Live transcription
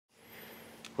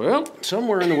Well,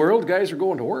 somewhere in the world, guys are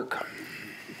going to work.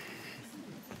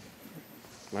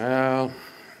 Well,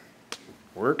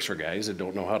 works for guys that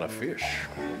don't know how to fish.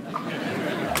 6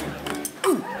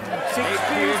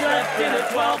 beers left in a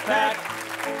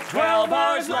 12-pack, 12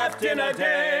 hours left in a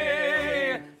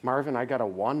day. Marvin, I got a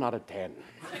 1 out of 10.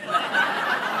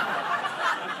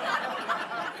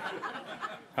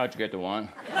 How'd you get to 1?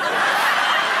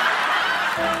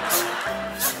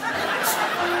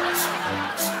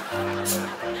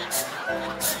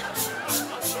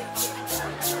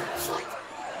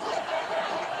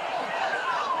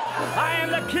 I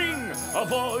am the king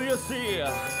of all you see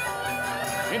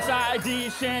inside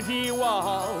these shanty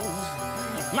walls.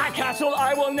 My castle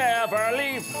I will never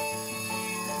leave,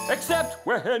 except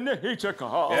when nature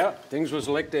calls. Yeah, things was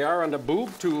like they are on the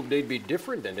boob tube, they'd be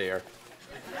different than they are.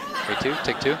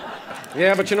 Take two.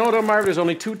 Yeah, but you know though, Marvin, there's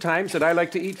only 2 times that I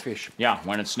like to eat fish. Yeah,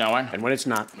 when it's snowing. And when it's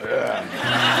not.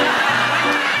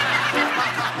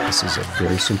 This is a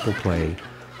very simple play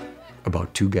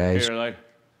about 2 guys. You're like,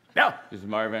 Yeah. this is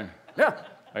Marvin. Yeah.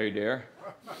 Are you there?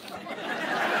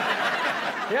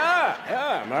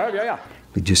 Yeah, Marv, yeah.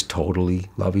 They just totally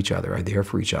love each other, are there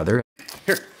for each other.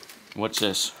 Here, What's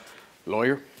this?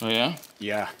 lawyer. Oh, yeah?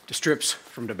 Yeah, the strips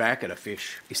from the back of the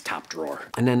fish is top drawer.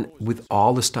 And then with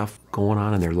all the stuff going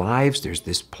on in their lives, there's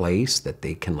this place that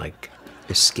they can like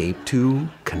escape to,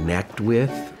 connect with.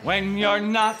 When you're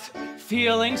not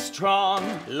feeling strong,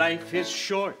 life is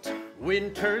short,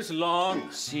 winter's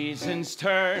long, seasons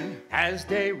turn as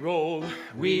they roll.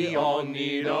 We all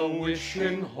need a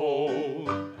wishing hole.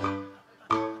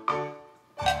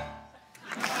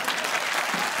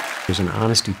 There's an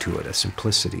honesty to it, a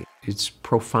simplicity. It's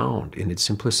profound in its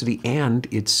simplicity, and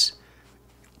it's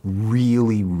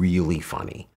really, really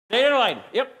funny. David Lloyd,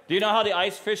 yep. Do you know how the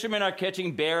ice fishermen are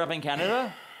catching bear up in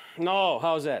Canada? No,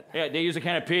 how's that? Yeah, they use a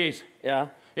kind of peas. Yeah.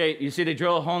 Yeah, you see, they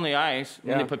drill a hole in the ice, and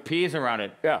Yeah. they put peas around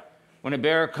it. Yeah. When a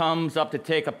bear comes up to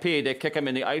take a pea, they kick him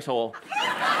in the ice hole.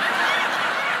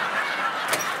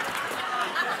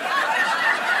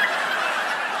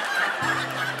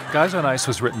 Guys on Ice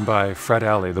was written by Fred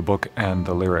Alley, the book and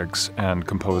the lyrics, and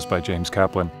composed by James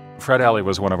Kaplan. Fred Alley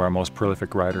was one of our most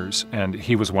prolific writers, and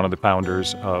he was one of the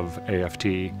founders of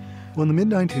AFT. Well, in the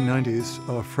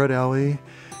mid-1990s, Fred Alley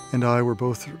and I were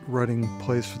both writing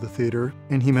plays for the theater,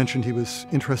 and he mentioned he was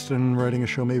interested in writing a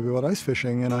show maybe about ice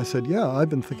fishing, and I said, yeah, I've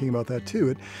been thinking about that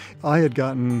too. I had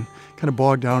gotten kind of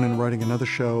bogged down in writing another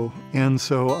show, and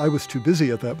so I was too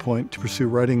busy at that point to pursue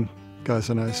writing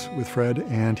Guys on Ice with Fred,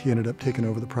 and he ended up taking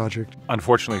over the project.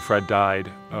 Unfortunately, Fred died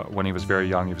when he was very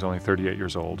young. He was only 38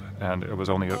 years old, and it was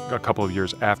only a couple of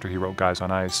years after he wrote Guys on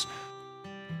Ice.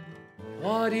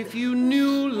 What if you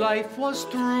knew life was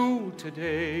through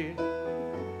today?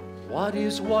 What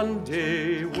is one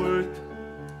day worth?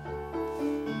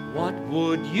 What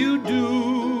would you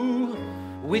do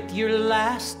with your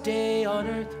last day on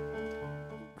earth?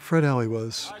 Fred Alley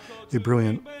was a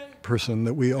brilliant person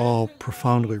that we all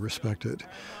profoundly respected.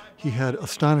 He had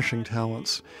astonishing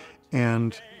talents,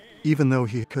 and even though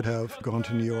he could have gone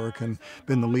to New York and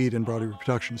been the lead in Broadway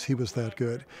productions, he was that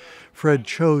good. Fred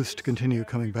chose to continue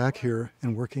coming back here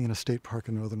and working in a state park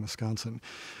in northern Wisconsin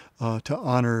to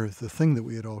honor the thing that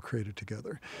we had all created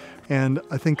together. And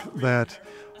I think that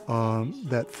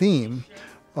that theme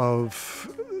of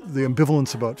the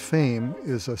ambivalence about fame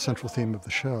is a central theme of the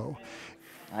show.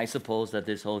 I suppose that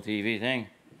this whole TV thing,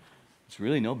 it's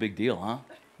really no big deal, huh?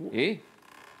 Eh?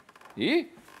 Eh?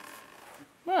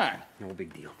 What? No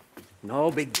big deal. No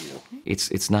big deal.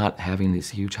 It's not having these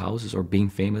huge houses or being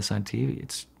famous on TV.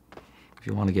 It's, if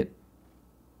you want to get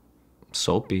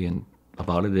soapy and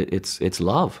about it, it's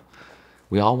love.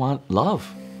 We all want love.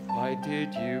 Why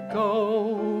did you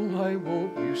go? Why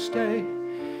won't you stay?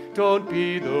 Don't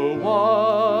be the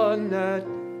one that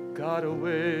got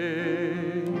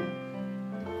away.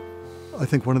 I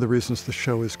think one of the reasons the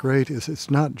show is great is it's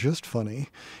not just funny.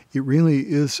 It really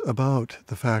is about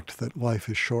the fact that life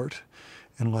is short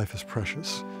and life is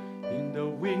precious. In the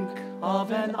wink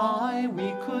of an eye,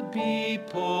 we could be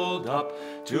pulled up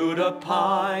to the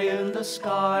pie in the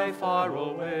sky far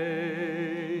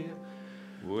away,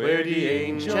 where the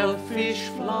angel fish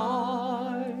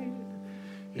fly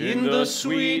in the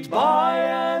sweet by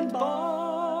and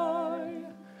by,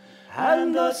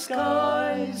 and the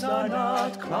skies are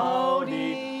not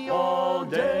cloudy all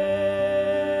day.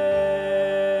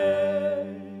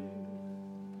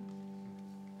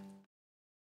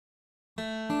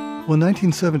 Well, in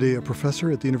 1970, a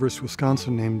professor at the University of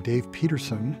Wisconsin named Dave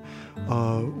Peterson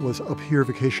was up here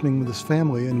vacationing with his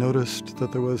family and noticed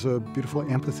that there was a beautiful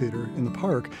amphitheater in the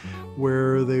park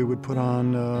where they would put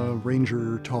on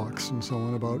ranger talks and so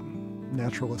on about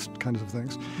naturalist kinds of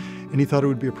things. And he thought it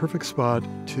would be a perfect spot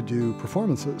to do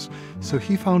performances. So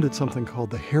he founded something called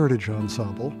the Heritage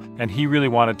Ensemble. And he really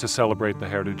wanted to celebrate the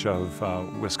heritage of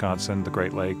Wisconsin, the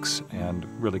Great Lakes, and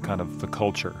really kind of the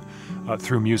culture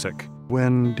through music.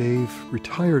 When Dave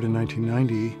retired in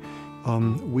 1990,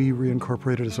 we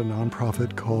reincorporated as a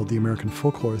nonprofit called the American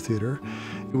Folklore Theater.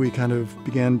 We kind of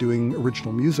began doing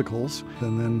original musicals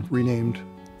and then renamed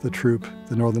the troupe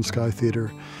the Northern Sky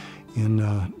Theater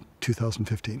in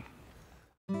 2015.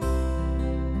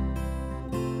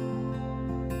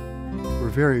 We're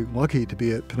very lucky to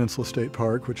be at Peninsula State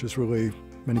Park, which is really,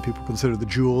 many people consider the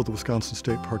jewel of the Wisconsin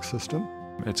State Park system.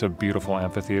 It's a beautiful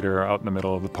amphitheater out in the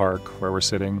middle of the park where we're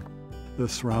sitting. The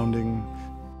surrounding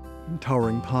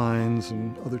towering pines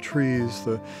and other trees,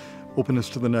 the openness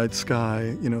to the night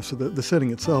sky, so the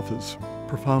setting itself is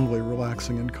profoundly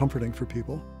relaxing and comforting for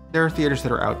people. There are theaters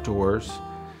that are outdoors,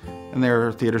 and there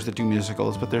are theaters that do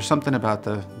musicals, but there's something about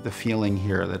the feeling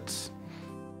here that's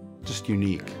just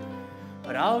unique.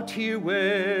 But out here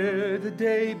where the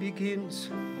day begins,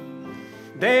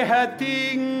 they had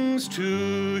things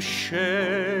to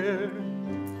share.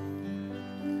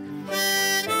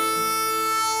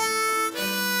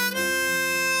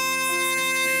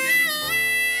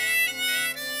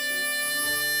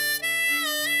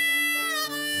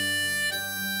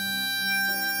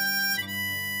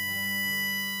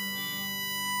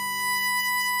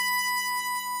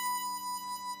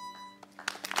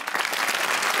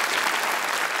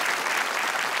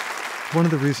 One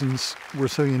of the reasons we're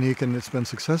so unique and it's been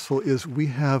successful is we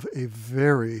have a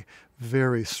very,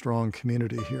 very strong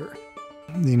community here.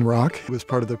 Neen Rock was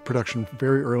part of the production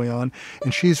very early on,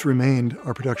 and she's remained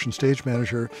our production stage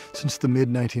manager since the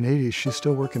mid-1980s. She's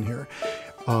still working here.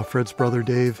 Fred's brother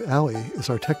Dave Alley is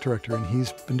our tech director, and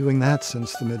he's been doing that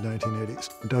since the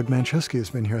mid-1980s. Doug Mancheski has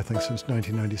been here, I think, since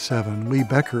 1997. Lee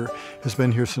Becker has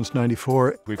been here since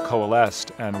 '94. We've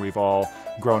coalesced, and we've all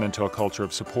grown into a culture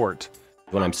of support.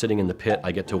 When I'm sitting in the pit,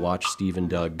 I get to watch Steve and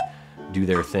Doug do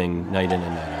their thing night in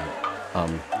and night out.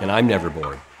 And I'm never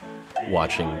bored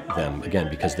watching them, again,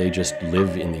 because they just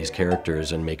live in these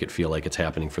characters and make it feel like it's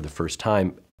happening for the first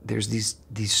time. There's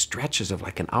these stretches of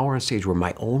like an hour on stage where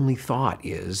my only thought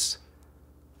is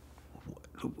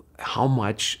how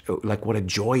much, like what a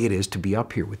joy it is to be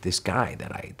up here with this guy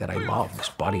that I love, this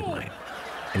buddy of mine.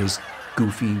 And his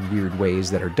goofy, weird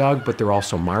ways that are Doug, but they're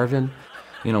also Marvin.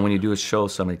 When you do a show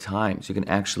so many times, you can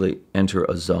actually enter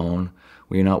a zone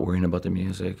where you're not worrying about the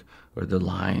music or the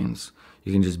lines.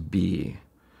 You can just be.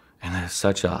 And that's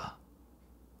such a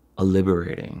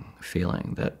liberating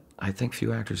feeling that I think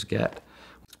few actors get.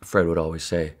 Fred would always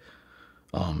say,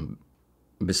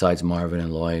 besides Marvin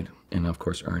and Lloyd, and of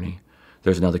course Ernie,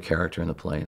 there's another character in the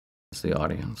play. It's the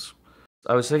audience.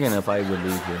 I was thinking if I would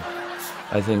leave here,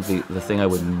 I think the thing I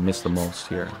would miss the most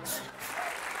here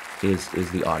is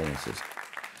the audiences.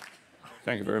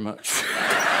 Thank you very much.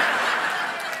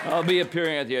 I'll be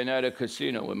appearing at the Oneida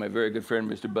Casino with my very good friend,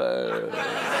 Mr. Bud.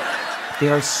 They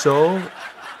are so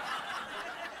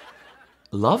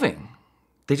loving.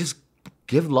 They just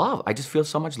give love. I just feel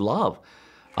so much love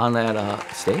on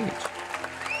that stage.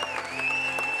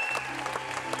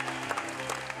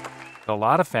 A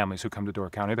lot of families who come to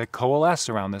Door County, they coalesce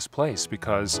around this place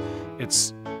because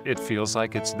it feels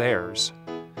like it's theirs.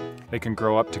 They can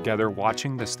grow up together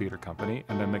watching this theater company,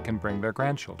 and then they can bring their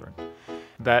grandchildren.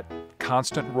 That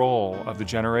constant roll of the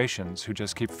generations who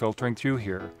just keep filtering through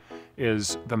here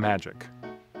is the magic.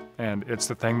 And it's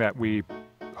the thing that we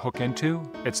hook into.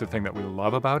 It's the thing that we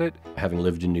love about it. Having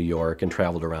lived in New York and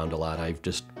traveled around a lot, I've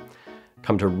just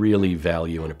come to really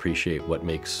value and appreciate what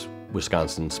makes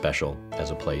Wisconsin special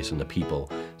as a place and the people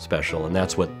special. And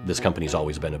that's what this company's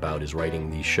always been about, is writing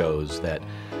these shows that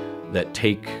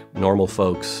take normal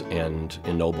folks and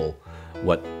ennoble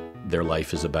what their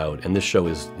life is about. And this show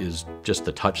is just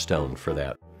the touchstone for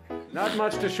that. Not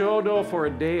much to show, though, for a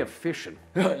day of fishing.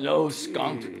 No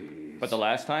skunk. But the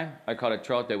last time, I caught a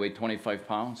trout that weighed 25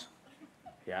 pounds.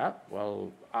 Yeah,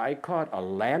 well, I caught a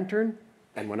lantern,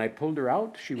 and when I pulled her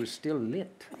out, she was still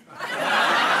lit.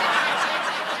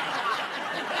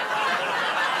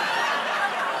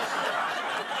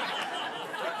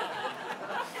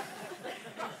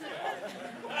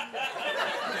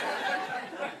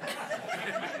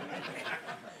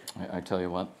 I tell you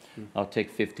what, I'll take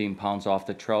 15 pounds off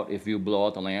the trout if you blow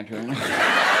out the lantern.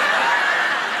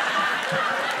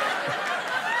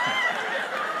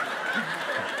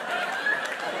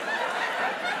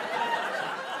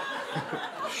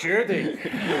 Sure thing.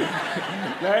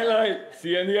 Night, night. See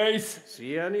you on the ice.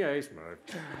 See you on the ice, Mark.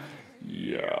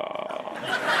 Yeah.